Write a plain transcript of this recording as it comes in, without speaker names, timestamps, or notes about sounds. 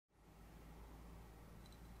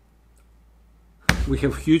we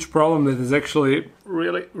have a huge problem that is actually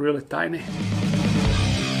really tiny.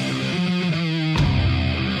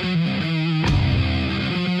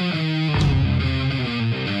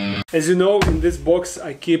 As you know, in this box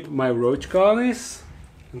I keep my roach colonies,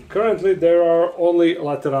 and currently there are only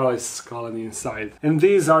lateralis colony inside. And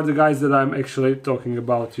these are the guys that I'm actually talking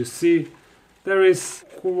about. You see, there is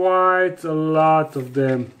quite a lot of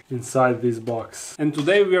them inside this box. And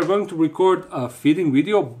today we are going to record a feeding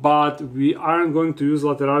video, but we aren't going to use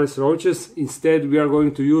lateralis roaches. Instead, we are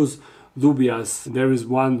going to use dubias. There is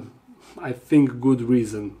one, I think, good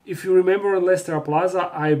reason. If you remember on Leicester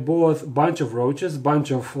Plaza, I bought a bunch of roaches,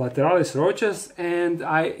 bunch of lateralis roaches, and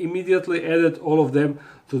I immediately added all of them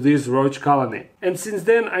to this roach colony. And since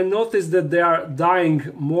then I noticed that they are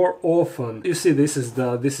dying more often. You see, this is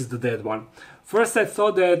the dead one. First I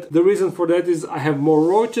thought that the reason for that is I have more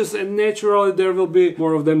roaches and naturally there will be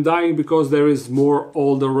more of them dying because there is more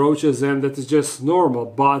older roaches, and that is just normal.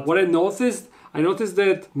 But what I noticed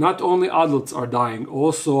that not only adults are dying,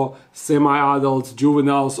 also semi-adults,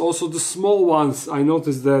 juveniles, also the small ones, I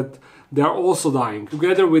noticed that they are also dying.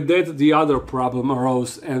 Together with that, the other problem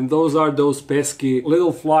arose, and those are those pesky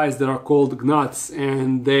little flies that are called gnuts,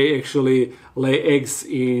 and they actually lay eggs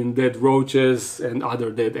in dead roaches and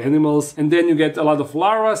other dead animals. And then you get a lot of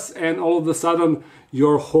larvae, and all of a sudden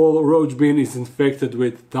your whole roach bin is infected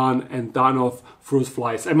with ton and ton of fruit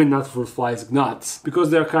flies. I mean, not fruit flies, gnuts, because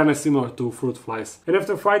they're kind of similar to fruit flies. And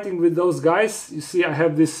after fighting with those guys, you see I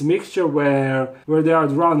have this mixture where they are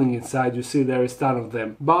drowning inside. You see there is ton of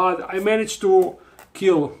them. But I managed to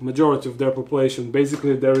kill majority of their population.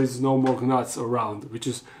 Basically there is no more gnuts around, which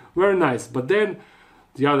is very nice. But then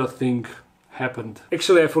the other thing happened.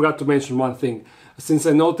 Actually, I forgot to mention one thing. Since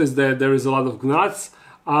I noticed that there is a lot of gnuts,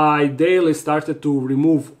 I daily started to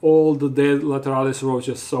remove all the dead lateralis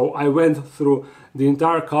roaches. So I went through the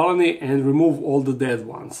entire colony and removed all the dead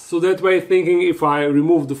ones. So that way, thinking if I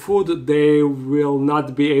remove the food, they will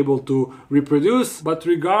not be able to reproduce. But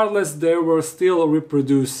regardless, they were still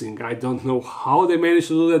reproducing. I don't know how they managed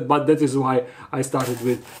to do that, but that is why I started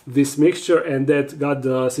with this mixture, and that got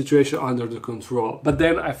the situation under the control. But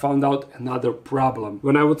then I found out another problem.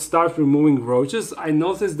 When I would start removing roaches, I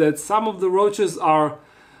noticed that some of the roaches are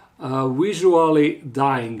visually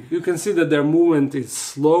dying. You can see that their movement is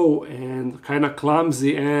slow and kind of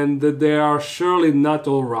clumsy, and that they are surely not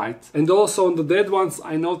all right. And also on the dead ones,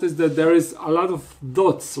 I noticed that there is a lot of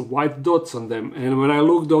dots, white dots on them. And when I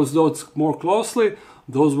looked those dots more closely,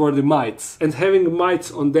 those were the mites. And having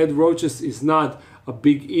mites on dead roaches is not a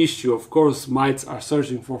big issue. Of course, mites are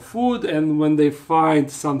searching for food, and when they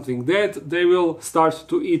find something dead, they will start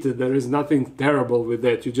to eat it. There is nothing terrible with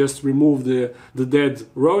that. You just remove the dead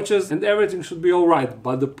roaches and everything should be alright.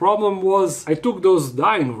 But the problem was, I took those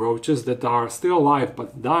dying roaches that are still alive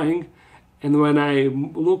but dying, and when I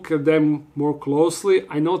look at them more closely,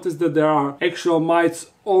 I noticed that there are actual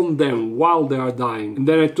mites on them while they are dying. And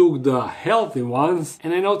then I took the healthy ones,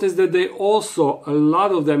 and I noticed that they also, a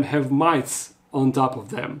lot of them have mites on top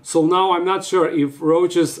of them. So now I'm not sure if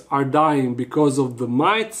roaches are dying because of the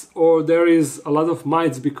mites, or there is a lot of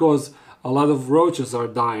mites because a lot of roaches are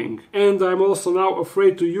dying. And I'm also now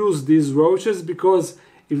afraid to use these roaches because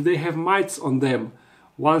if they have mites on them,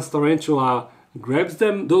 once tarantula grabs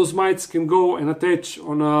them, those mites can go and attach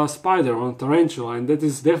on a spider, on a tarantula, and that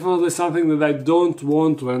is definitely something that I don't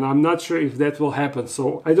want to, and I'm not sure if that will happen.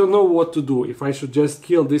 So I don't know what to do, if I should just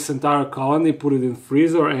kill this entire colony, put it in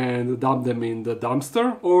freezer and dump them in the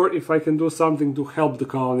dumpster, or if I can do something to help the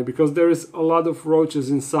colony, because there is a lot of roaches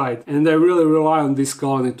inside, and I really rely on this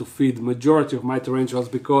colony to feed majority of my tarantulas,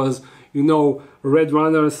 because you know, red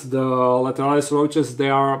runners, the lateralis roaches,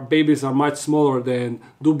 their babies are much smaller than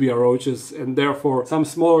dubia roaches, and therefore some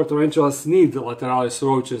smaller tarantulas need lateralis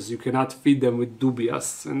roaches. You cannot feed them with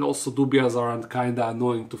dubias, and also dubias are kinda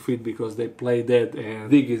annoying to feed because they play dead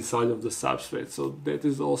and dig inside of the substrate, so that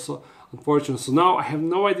is also unfortunate. So now I have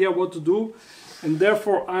no idea what to do, and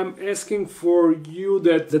therefore I'm asking for you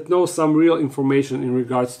that know some real information in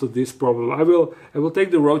regards to this problem. I will take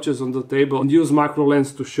the roaches on the table and use macro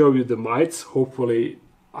lens to show you the mites. Hopefully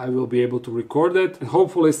I will be able to record that, and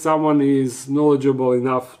hopefully someone is knowledgeable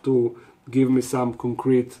enough to give me some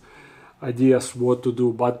concrete ideas what to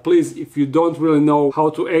do. But please, if you don't really know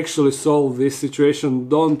how to actually solve this situation,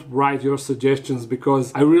 don't write your suggestions,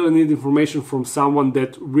 because I really need information from someone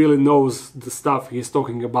that really knows the stuff he's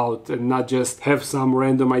talking about, and not just have some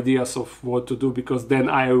random ideas of what to do, because then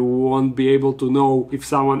I won't be able to know if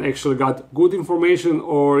someone actually got good information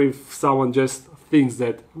or if someone just things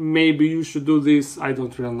that maybe you should do this. I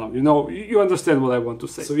don't really know. You know, you understand what I want to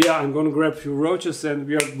say. So yeah, I'm gonna grab a few roaches and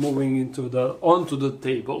we are moving onto the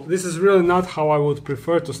table. This is really not how I would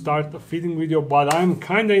prefer to start a feeding video, but I'm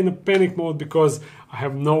kinda in a panic mode because I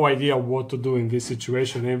have no idea what to do in this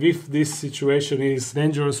situation, and if this situation is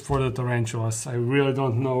dangerous for the tarantulas, I really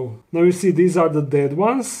don't know. Now you see, these are the dead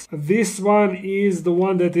ones. This one is the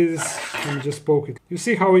one that is, let me just poke it. You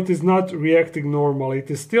see how it is not reacting normally. It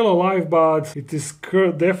is still alive, but it is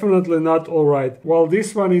definitely not alright. While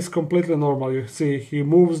this one is completely normal. You see, he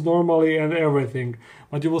moves normally and everything.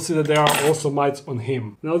 But you will see that there are also mites on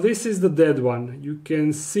him. Now this is the dead one. You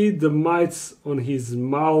can see the mites on his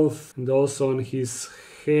mouth and also on his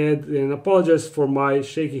head. And apologize for my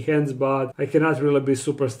shaky hands, but I cannot really be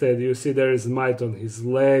super steady. You see there is mite on his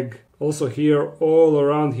leg. Also here, all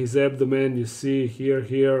around his abdomen, you see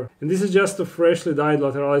here. And this is just a freshly died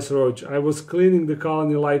lateralis roach. I was cleaning the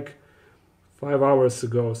colony like 5 hours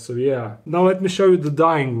ago, so yeah. Now let me show you the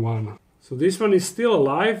dying one. So this one is still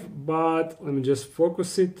alive, but let me just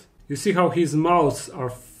focus it. You see how his mouths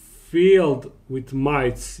are filled with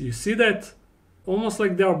mites. You see that? Almost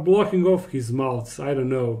like they are blocking off his mouths. I don't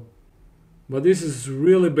know. But this is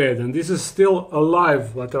really bad, and this is still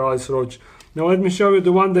alive lateralis roach. Now let me show you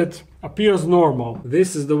the one that appears normal.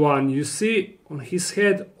 This is the one. You see on his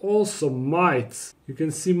head also mites. You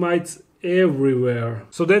can see mites everywhere.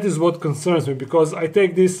 So that is what concerns me, because I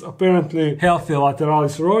take this apparently healthy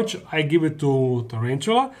lateralis roach, I give it to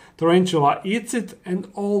tarantula, tarantula eats it, and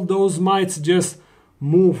all those mites just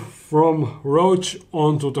move from roach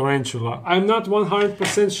onto tarantula. I'm not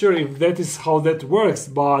 100% sure if that is how that works,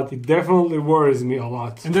 but it definitely worries me a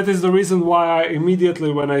lot. And that is the reason why I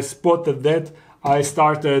immediately, when I spotted that, I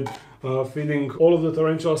started feeding all of the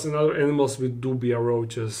tarantulas and other animals with dubia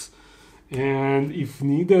roaches. And if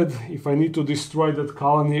needed, if I need to destroy that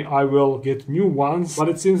colony, I will get new ones. But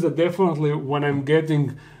it seems that definitely when I'm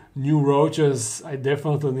getting new roaches, I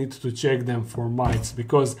definitely need to check them for mites,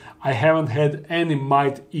 because I haven't had any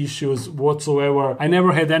mite issues whatsoever. I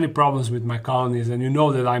never had any problems with my colonies, and you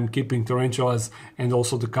know that I'm keeping tarantulas and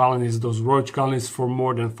also the colonies, those roach colonies, for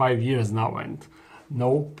more than 5 years now, and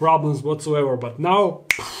no problems whatsoever. But now,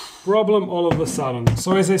 problem all of a sudden.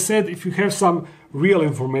 So as I said, if you have some real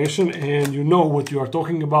information and you know what you are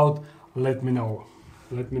talking about, let me know.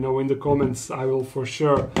 Let me know in the comments. I will for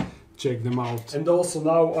sure check them out. And also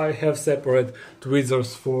now I have separate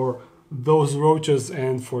tweezers for those roaches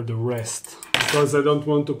and for the rest, because I don't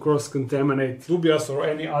want to cross-contaminate dubias or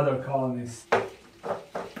any other colonies.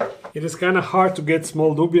 It is kind of hard to get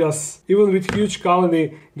small dubias. Even with huge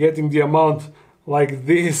colony, getting the amount like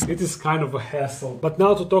this, it is kind of a hassle. But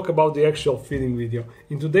now to talk about the actual feeding video.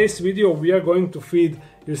 In today's video we are going to feed,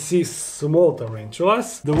 you see, small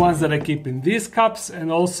tarantulas, the ones that I keep in these cups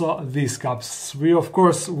and also these cups. We of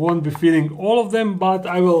course won't be feeding all of them, but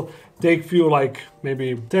I will take few, like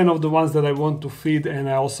maybe 10 of the ones that I want to feed, and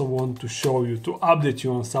I also want to show you, to update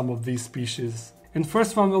you on some of these species. And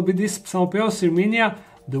first one will be this psalmopoeus irminia,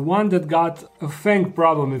 the one that got a fang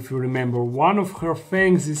problem, if you remember. One of her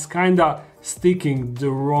fangs is kinda sticking the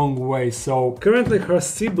wrong way, so currently her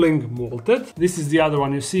sibling molted. This is the other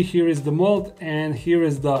one. You see, here is the molt and here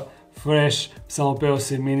is the fresh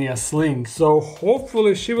psalmopoeus irminia sling. So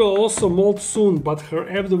hopefully she will also molt soon, but her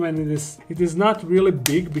abdomen, it is not really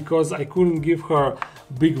big because I couldn't give her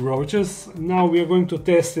big roaches. Now we are going to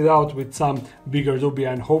test it out with some bigger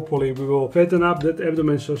dubia, and hopefully we will fatten up that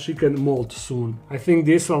abdomen so she can molt soon. I think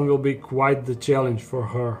this one will be quite the challenge for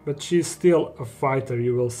her, but she's still a fighter,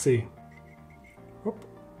 you will see.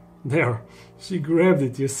 There, she grabbed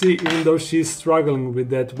it. You see, even though she's struggling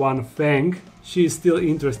with that one fang, she is still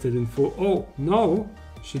interested in food. Oh, no,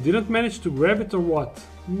 she didn't manage to grab it or what?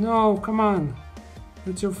 No, come on.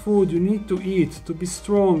 That's your food. You need to eat to be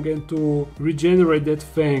strong and to regenerate that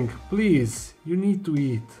fang. Please, you need to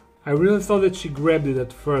eat. I really thought that she grabbed it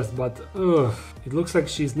at first, but it looks like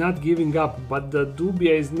she's not giving up, but the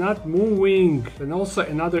dubia is not moving. And also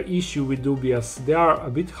another issue with dubias, they are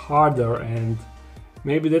a bit harder, and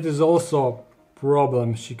maybe that is also a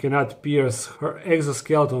problem. She cannot pierce her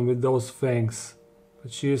exoskeleton with those fangs.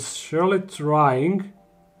 But she is surely trying.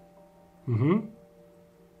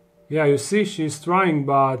 Yeah, you see, she's trying,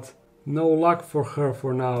 but no luck for her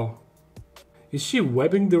for now. Is she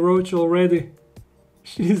webbing the roach already?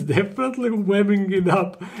 She's definitely webbing it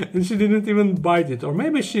up, and she didn't even bite it. Or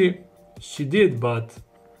maybe she did, but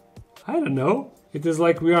I don't know. It is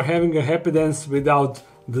like we are having a happy dance without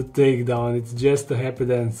the takedown. It's just a happy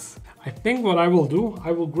dance. I think what I will do,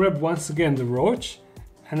 I will grab once again the roach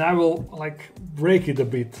and I will like break it a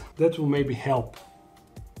bit. That will maybe help.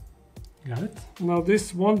 Got it? Now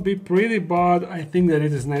this won't be pretty, but I think that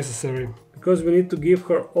it is necessary. Because we need to give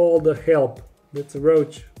her all the help. That's a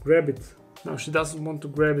roach. Grab it. Now she doesn't want to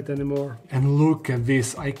grab it anymore. And look at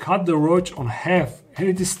this. I cut the roach on half and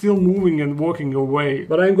it is still moving and walking away.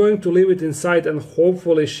 But I'm going to leave it inside and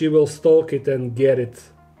hopefully she will stalk it and get it.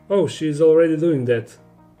 Oh, she's already doing that.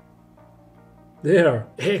 There.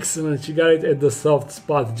 Excellent. She got it at the soft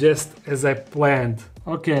spot, just as I planned.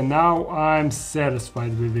 Okay, now I'm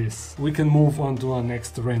satisfied with this. We can move on to our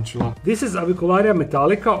next tarantula. This is Avicularia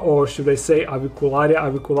metallica, or should I say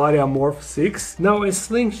Avicularia morph 6. Now as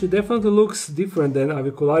sling, she definitely looks different than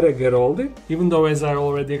Avicularia geroldi, even though, as I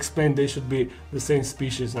already explained, they should be the same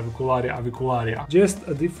species, Avicularia. Just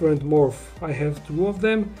a different morph. I have two of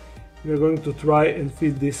them. We're going to try and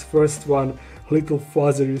feed this first one little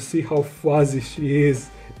fuzzer. You see how fuzzy she is,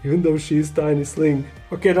 even though she is tiny sling.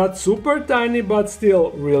 Okay, not super tiny, but still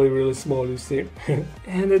really small, you see.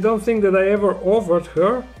 And I don't think that I ever offered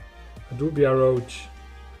her a dubia roach.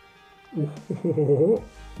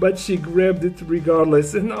 But she grabbed it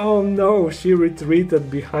regardless, and oh no, she retreated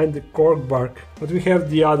behind the cork bark. But we have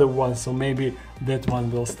the other one, so maybe that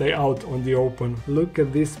one will stay out on the open. Look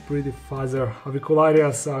at this pretty fuzzer.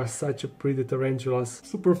 Avicularias are such a pretty tarantulas.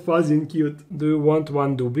 Super fuzzy and cute. Do you want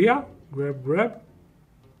one dubia? Grab.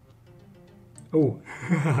 Oh,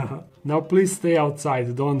 now please stay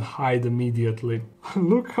outside, don't hide immediately.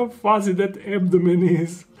 Look how fuzzy that abdomen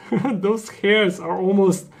is. Those hairs are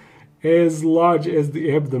almost as large as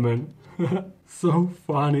the abdomen. So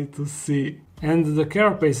funny to see. And the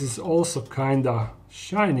carapace is also kinda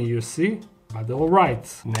shiny, you see? But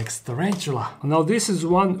alright, next tarantula. Now this is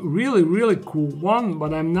one really cool one,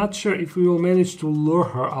 but I'm not sure if we will manage to lure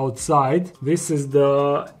her outside. This is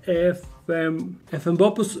the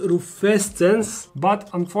ephebopus rufescens, but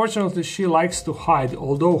unfortunately she likes to hide,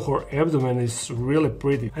 although her abdomen is really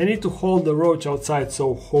pretty. I need to hold the roach outside,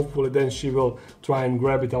 so hopefully then she will try and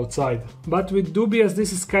grab it outside. But with dubias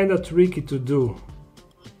this is kinda tricky to do.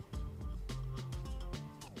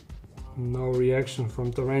 No reaction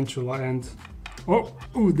from tarantula and... Oh,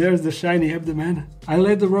 there's the shiny abdomen. I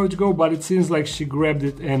let the roach go, but it seems like she grabbed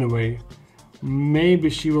it anyway. Maybe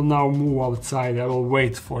she will now move outside. I will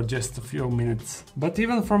wait for just a few minutes. But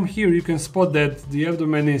even from here you can spot that the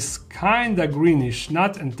abdomen is kinda greenish,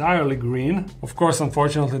 not entirely green. Of course,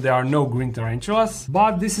 unfortunately there are no green tarantulas,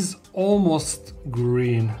 but this is almost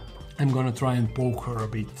green. I'm gonna try and poke her a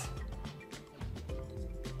bit.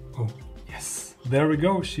 Oh, yes. There we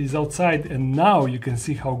go, she's outside, and now you can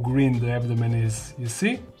see how green the abdomen is. You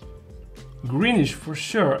see? Greenish for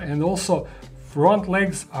sure, and also front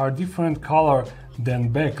legs are different color than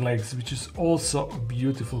back legs, which is also a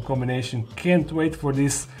beautiful combination. Can't wait for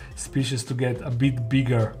this species to get a bit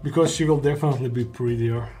bigger, because she will definitely be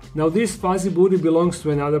prettier. Now this fuzzy booty belongs to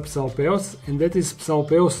another psalmopoeus, and that is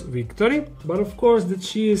psalmopoeus victori, but of course that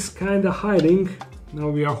she is kinda hiding. Now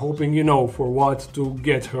we are hoping, you know, for what to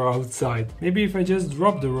get her outside. Maybe if I just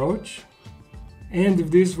drop the roach, and if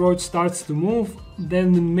this roach starts to move,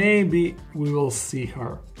 then maybe we will see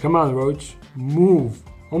her. Come on, roach, move.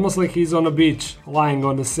 Almost like he's on a beach, lying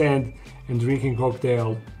on the sand and drinking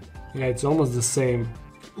cocktail. Yeah, it's almost the same.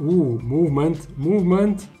 Ooh,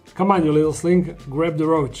 movement. Come on, you little sling, grab the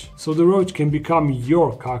roach. So the roach can become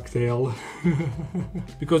your cocktail.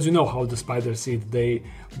 Because you know how the spiders eat. They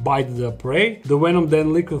bite the prey, the venom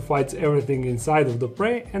then liquefies everything inside of the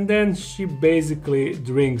prey, and then she basically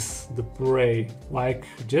drinks the prey,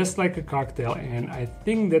 just like a cocktail. And I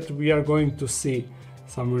think that we are going to see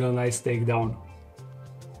some real nice takedown.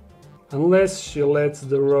 Unless she lets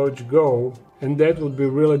the roach go, and that would be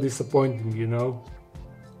really disappointing, you know.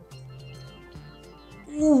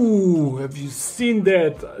 Ooh, have you seen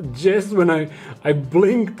that? Just when I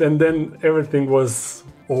blinked and then everything was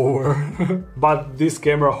over. But this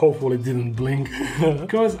camera hopefully didn't blink.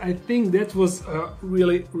 Because I think that was a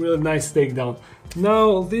really nice takedown.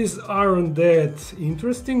 Now these aren't that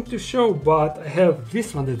interesting to show, but I have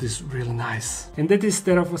this one that is really nice. And that is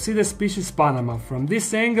theraphosidae species Panama. From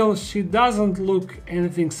this angle she doesn't look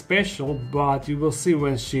anything special, but you will see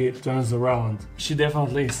when she turns around. She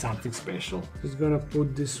definitely is something special. Just gonna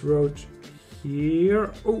put this roach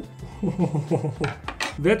here. Oh,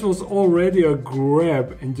 that was already a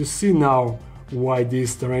grab, and you see now why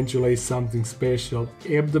this tarantula is something special.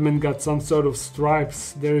 Abdomen got some sort of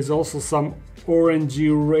stripes. There is also some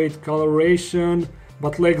orangey red coloration,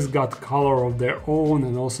 but legs got color of their own,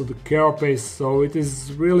 and also the carapace, so it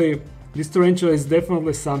is really... This tarantula is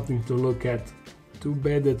definitely something to look at. Too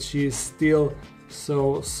bad that she is still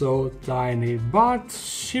so tiny, but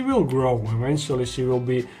she will grow. Eventually she will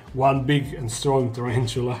be one big and strong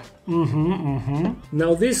tarantula.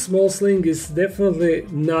 Now this small sling is definitely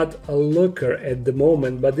not a looker at the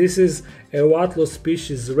moment, but this is Euathlus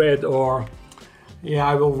species red, or yeah,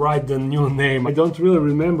 I will write the new name. I don't really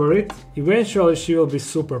remember it. Eventually she will be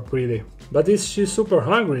super pretty. But is she super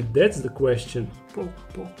hungry? That's the question. Poke,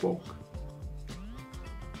 poke, poke.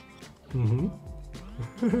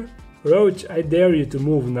 Roach, I dare you to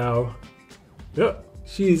move now.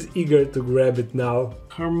 She is eager to grab it now.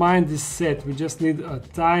 Her mind is set, we just need a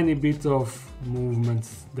tiny bit of movement,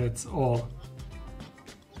 that's all.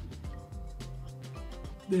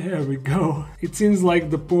 There we go. It seems like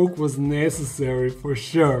the poke was necessary for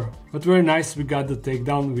sure. But very nice, we got the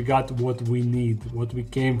takedown, we got what we need, what we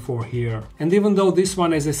came for here. And even though this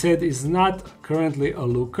one, as I said, is not currently a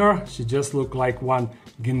looker, she just looks like one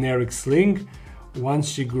generic sling, once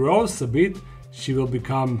she grows a bit, she will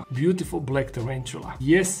become beautiful black tarantula.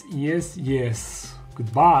 Yes, yes, yes.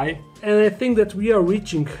 Goodbye. And I think that we are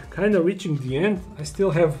kind of reaching the end. I still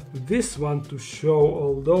have this one to show,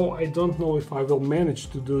 although I don't know if I will manage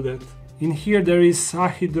to do that. In here there is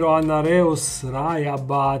sahydroaraneus raya,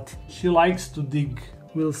 but she likes to dig.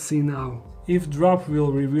 We'll see now. If drop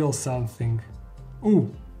will reveal something.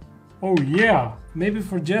 Ooh. Oh yeah. Maybe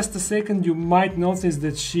for just a second you might notice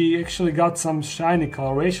that she actually got some shiny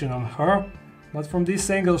coloration on her. But from this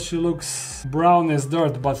angle she looks brown as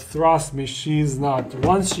dirt, but trust me, she's not.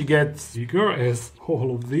 Once she gets bigger as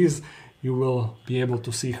all of these, you will be able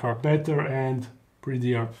to see her better and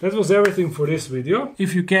prettier. That was everything for this video.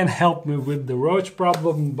 If you can, help me with the roach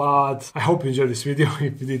problem, but I hope you enjoyed this video.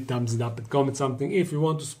 If you did, thumbs it up and comment something. If you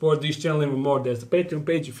want to support this channel even more, there's the Patreon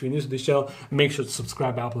page. If you're new to this channel, make sure to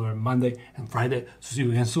subscribe. I upload on Monday and Friday. So see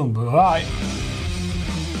you again soon. Bye!